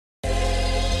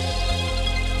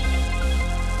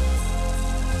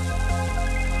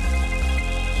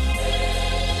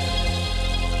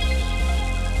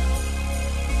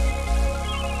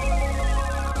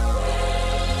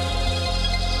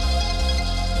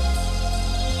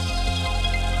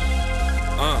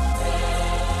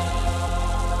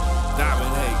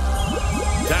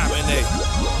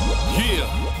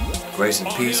Grace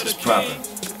and peace is proper.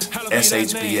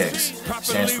 SHBX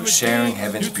stands for Sharing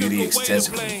Heaven's Beauty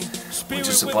Extensively. We're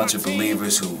just a bunch of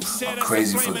believers who are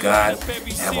crazy for God,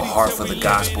 have a heart for the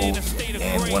gospel,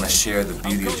 and want to share the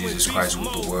beauty of Jesus Christ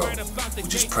with the world. We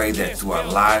just pray that through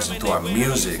our lives and through our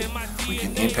music, we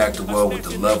can impact the world with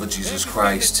the love of Jesus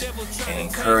Christ and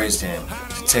encourage them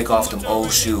to take off them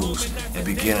old shoes and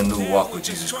begin a new walk with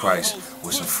Jesus Christ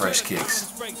with some fresh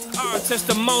kicks. Our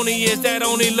testimony is that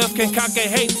only love can conquer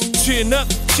hate. Chin up,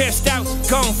 chest out,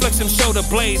 gon' flex them shoulder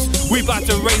blades. We bout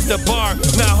to raise the bar,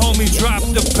 now homie drop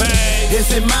the bag.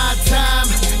 Is it my time?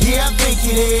 Yeah, I think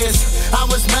it is. I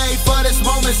was made for this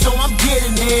moment, so I'm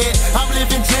getting it.